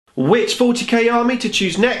Which 40k army to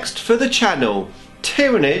choose next for the channel?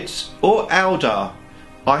 Tyranids or Eldar?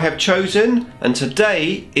 I have chosen, and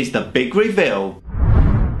today is the big reveal.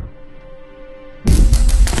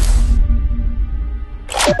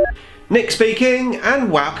 Nick speaking,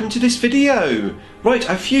 and welcome to this video. Right,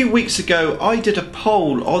 a few weeks ago I did a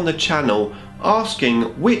poll on the channel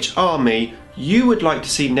asking which army you would like to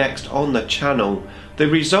see next on the channel. The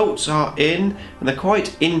results are in, and they're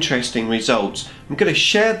quite interesting results. I'm going to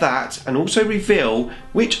share that and also reveal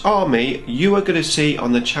which army you are going to see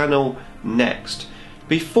on the channel next.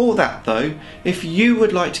 Before that though, if you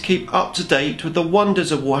would like to keep up to date with the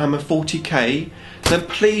wonders of Warhammer 40k, then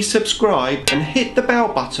please subscribe and hit the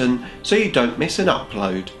bell button so you don't miss an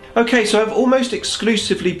upload. Okay, so I've almost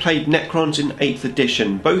exclusively played Necrons in 8th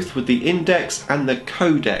edition, both with the Index and the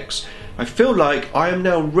Codex. I feel like I am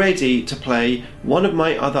now ready to play one of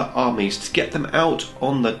my other armies, to get them out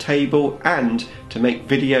on the table and to make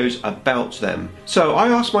videos about them. So I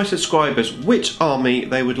asked my subscribers which army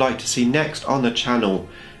they would like to see next on the channel.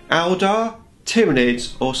 Eldar,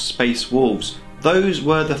 Tyranids or Space Wolves. Those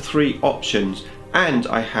were the three options, and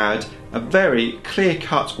I had a very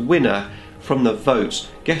clear-cut winner from the votes,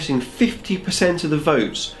 getting 50% of the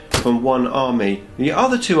votes from one army. The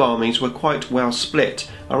other two armies were quite well split,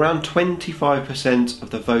 around 25% of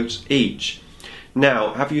the votes each.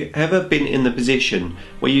 Now, have you ever been in the position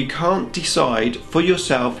where you can't decide for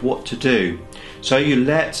yourself what to do? So you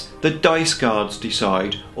let the dice guards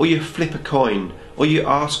decide, or you flip a coin, or you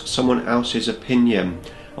ask someone else's opinion.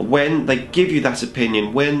 When they give you that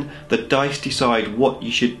opinion, when the dice decide what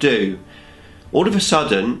you should do, all of a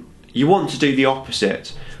sudden you want to do the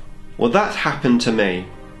opposite. Well, that happened to me.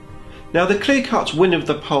 Now, the clear-cut winner of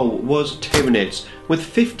the poll was Tyranids, with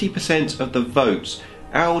 50% of the votes,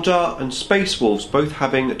 Eldar and Space Wolves both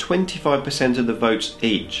having 25% of the votes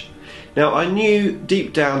each. Now, I knew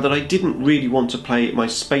deep down that I didn't really want to play my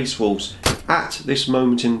Space Wolves at this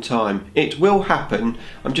moment in time. It will happen,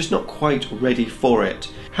 I'm just not quite ready for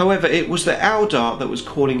it. However, it was the Eldar that was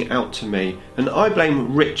calling out to me, and I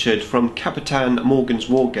blame Richard from Capitan Morgan's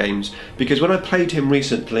War Games, because when I played him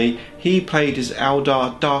recently, he played as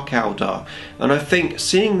Eldar, Dark Eldar, and I think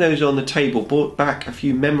seeing those on the table brought back a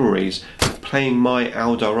few memories of playing my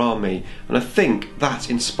Eldar army, and I think that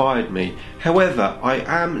inspired me. However, I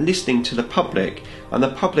am listening to the public, and the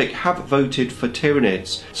public have voted for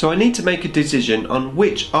Tyranids, so I need to make a decision on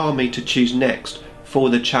which army to choose next for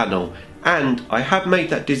the channel, and I have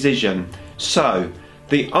made that decision. So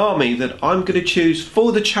the army that I'm going to choose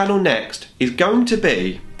for the channel next is going to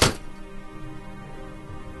be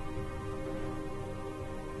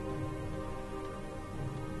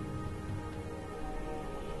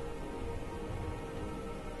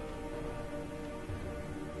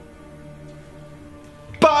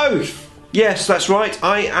both! Yes, that's right,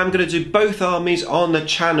 I am going to do both armies on the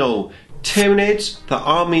channel. Tyranids, the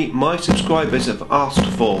army my subscribers have asked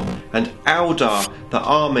for, and Eldar, the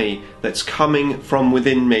army that's coming from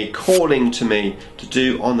within me, calling to me to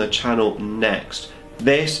do on the channel next.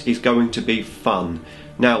 This is going to be fun.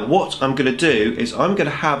 Now, what I'm going to do is I'm going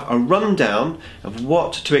to have a rundown of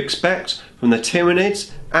what to expect from the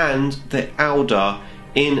Tyranids and the Eldar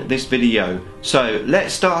in this video. So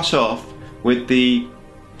let's start off with the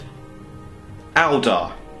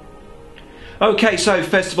Eldar. Okay, so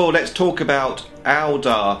first of all, let's talk about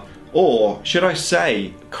Eldar, or should I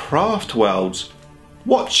say Craft Worlds?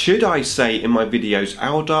 What should I say in my videos,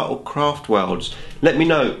 Eldar or Craft Worlds? Let me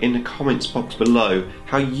know in the comments box below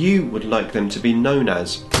how you would like them to be known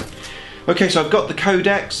as. Okay, so I've got the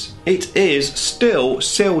Codex. It is still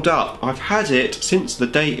sealed up. I've had it since the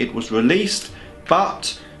day it was released,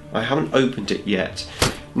 but I haven't opened it yet.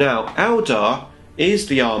 Now, Eldar is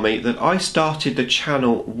the army that I started the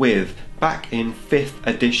channel with back in 5th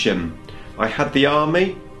edition. I had the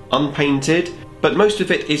army unpainted, but most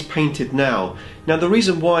of it is painted now. Now, the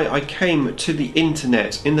reason why I came to the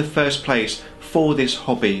internet in the first place for this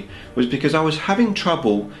hobby was because I was having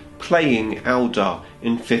trouble playing Eldar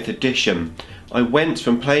in 5th edition. I went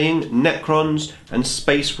from playing Necrons and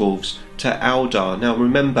Space Wolves to Eldar. Now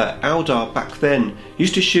remember, Eldar back then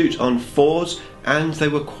used to shoot on 4s, and they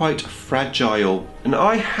were quite fragile. And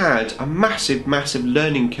I had a massive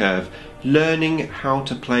learning curve, learning how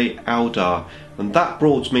to play Eldar. And that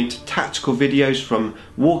brought me to tactical videos from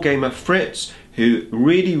Wargamer Fritz, who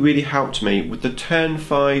really helped me with the turn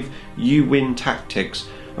 5 you win tactics.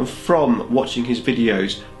 And from watching his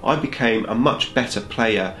videos, I became a much better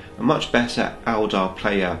player, a much better Eldar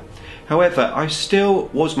player. However, I still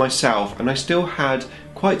was myself, and I still had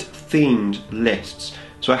quite themed lists.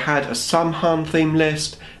 So I had a Samhan theme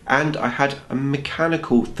list, and I had a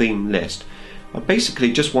mechanical theme list. I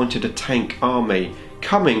basically just wanted a tank army,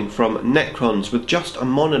 coming from Necrons with just a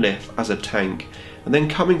monolith as a tank, and then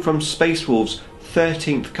coming from Space Wolves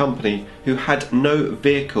 13th Company who had no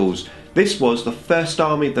vehicles. This was the first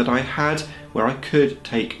army that I had where I could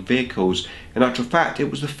take vehicles. In actual fact,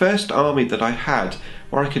 it was the first army that I had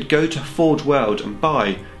where I could go to Forge World and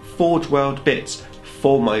buy Forge World bits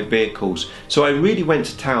for my vehicles. So I really went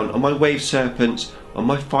to town on my Wave Serpents, on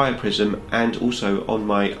my Fire Prism, and also on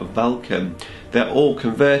my Vulcan. They're all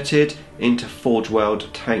converted into Forge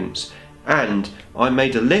World tanks, and I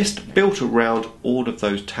made a list built around all of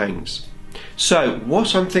those tanks. So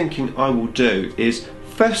what I'm thinking I will do is,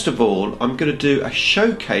 first of all, I'm going to do a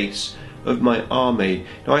showcase of my army.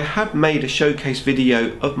 Now, I have made a showcase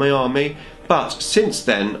video of my army, but since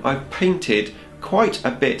then I've painted quite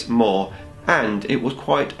a bit more, and it was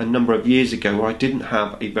quite a number of years ago where I didn't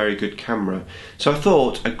have a very good camera. So I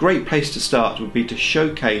thought a great place to start would be to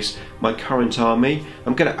showcase my current army.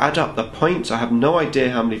 I'm going to add up the points. I have no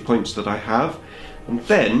idea how many points that I have, and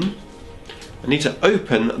then I need to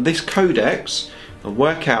open this codex and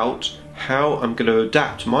work out how I'm going to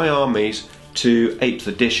adapt my armies to 8th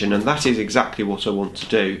edition, and that is exactly what I want to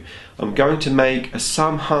do. I'm going to make a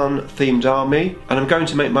Samhan themed army, and I'm going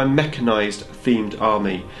to make my mechanized themed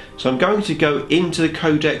army. So I'm going to go into the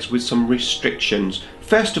codex with some restrictions.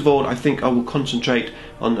 First of all, I think I will concentrate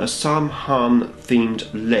on a Samhan themed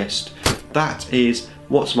list. That is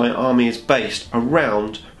what my army is based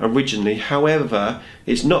around originally. However,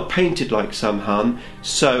 it's not painted like Samhan,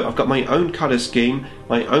 so I've got my own colour scheme,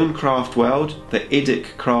 my own craft world, the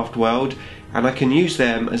Idic craft world, and I can use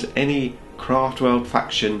them as any craft world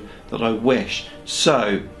faction that I wish.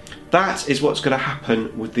 So that is what's going to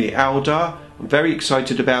happen with the Eldar. I'm very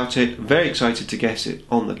excited about it, very excited to get it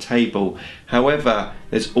on the table. However,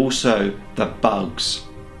 there's also the bugs.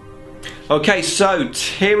 Okay, so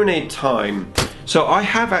Tyranid time. So I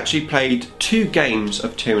have actually played 2 games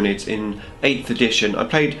of Tyranids in 8th edition. I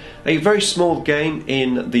played a very small game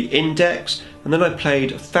in the Index, and then I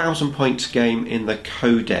played a 1000 points game in the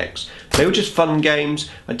Codex. They were just fun games.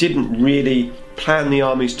 I didn't really plan the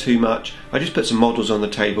armies too much. I just put some models on the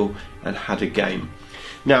table and had a game.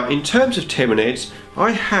 Now, in terms of Tyranids,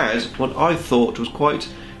 I had what I thought was quite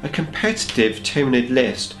a competitive Tyranid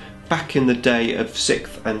list back in the day of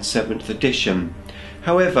 6th and 7th edition.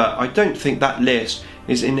 However, I don't think that list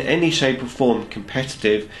is in any shape or form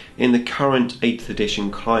competitive in the current 8th edition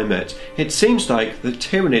climate. It seems like the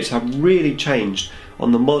Tyranids have really changed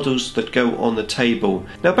on the models that go on the table.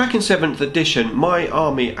 Now, back in 7th edition, my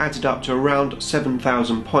army added up to around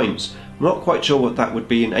 7,000 points. I'm not quite sure what that would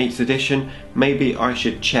be in 8th edition, maybe I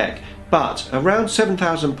should check. But around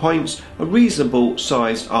 7,000 points, a reasonable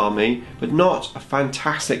sized army, but not a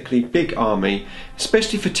fantastically big army,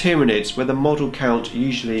 especially for Tyranids where the model count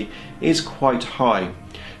usually is quite high.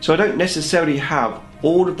 So I don't necessarily have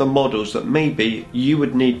all of the models that maybe you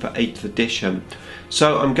would need for 8th edition.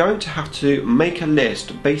 So I'm going to have to make a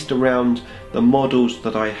list based around the models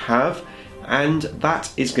that I have, and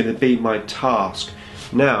that is going to be my task.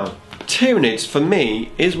 Now, Tyranids for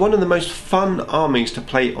me is one of the most fun armies to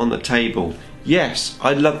play on the table. Yes,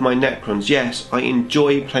 I love my Necrons, yes, I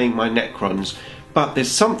enjoy playing my Necrons, but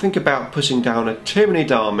there's something about putting down a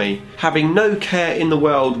Tyranid army, having no care in the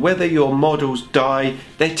world whether your models die.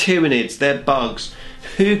 They're Tyranids, they're bugs.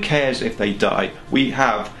 Who cares if they die? We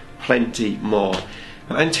have plenty more.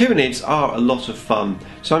 And Tyranids are a lot of fun.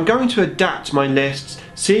 So I'm going to adapt my lists,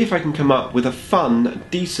 see if I can come up with a fun,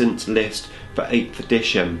 decent list for 8th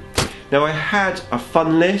edition. Now, I had a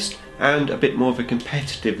fun list and a bit more of a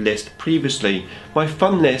competitive list previously. My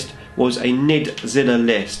fun list was a Nidzilla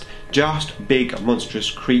list, just big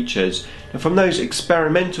monstrous creatures. And from those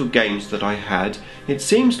experimental games that I had, it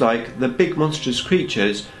seems like the big monstrous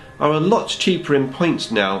creatures are a lot cheaper in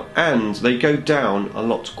points now, and they go down a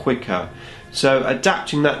lot quicker. So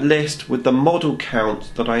adapting that list with the model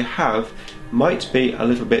count that I have might be a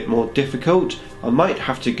little bit more difficult. I might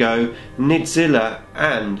have to go Nidzilla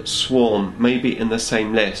and Swarm maybe in the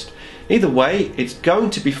same list. Either way, it's going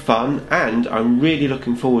to be fun and I'm really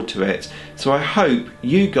looking forward to it. So I hope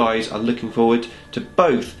you guys are looking forward to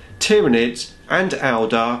both Tyranids and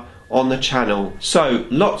Eldar on the channel. So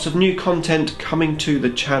lots of new content coming to the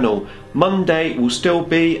channel. Monday will still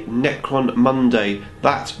be Necron Monday.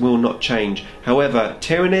 That will not change. However,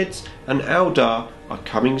 Tyranids and Eldar are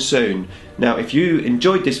coming soon. Now, if you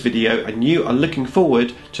enjoyed this video and you are looking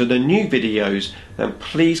forward to the new videos, then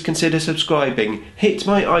please consider subscribing. Hit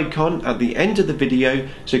my icon at the end of the video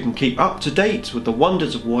so you can keep up to date with the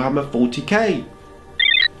wonders of Warhammer 40k.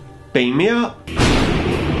 Beam me up.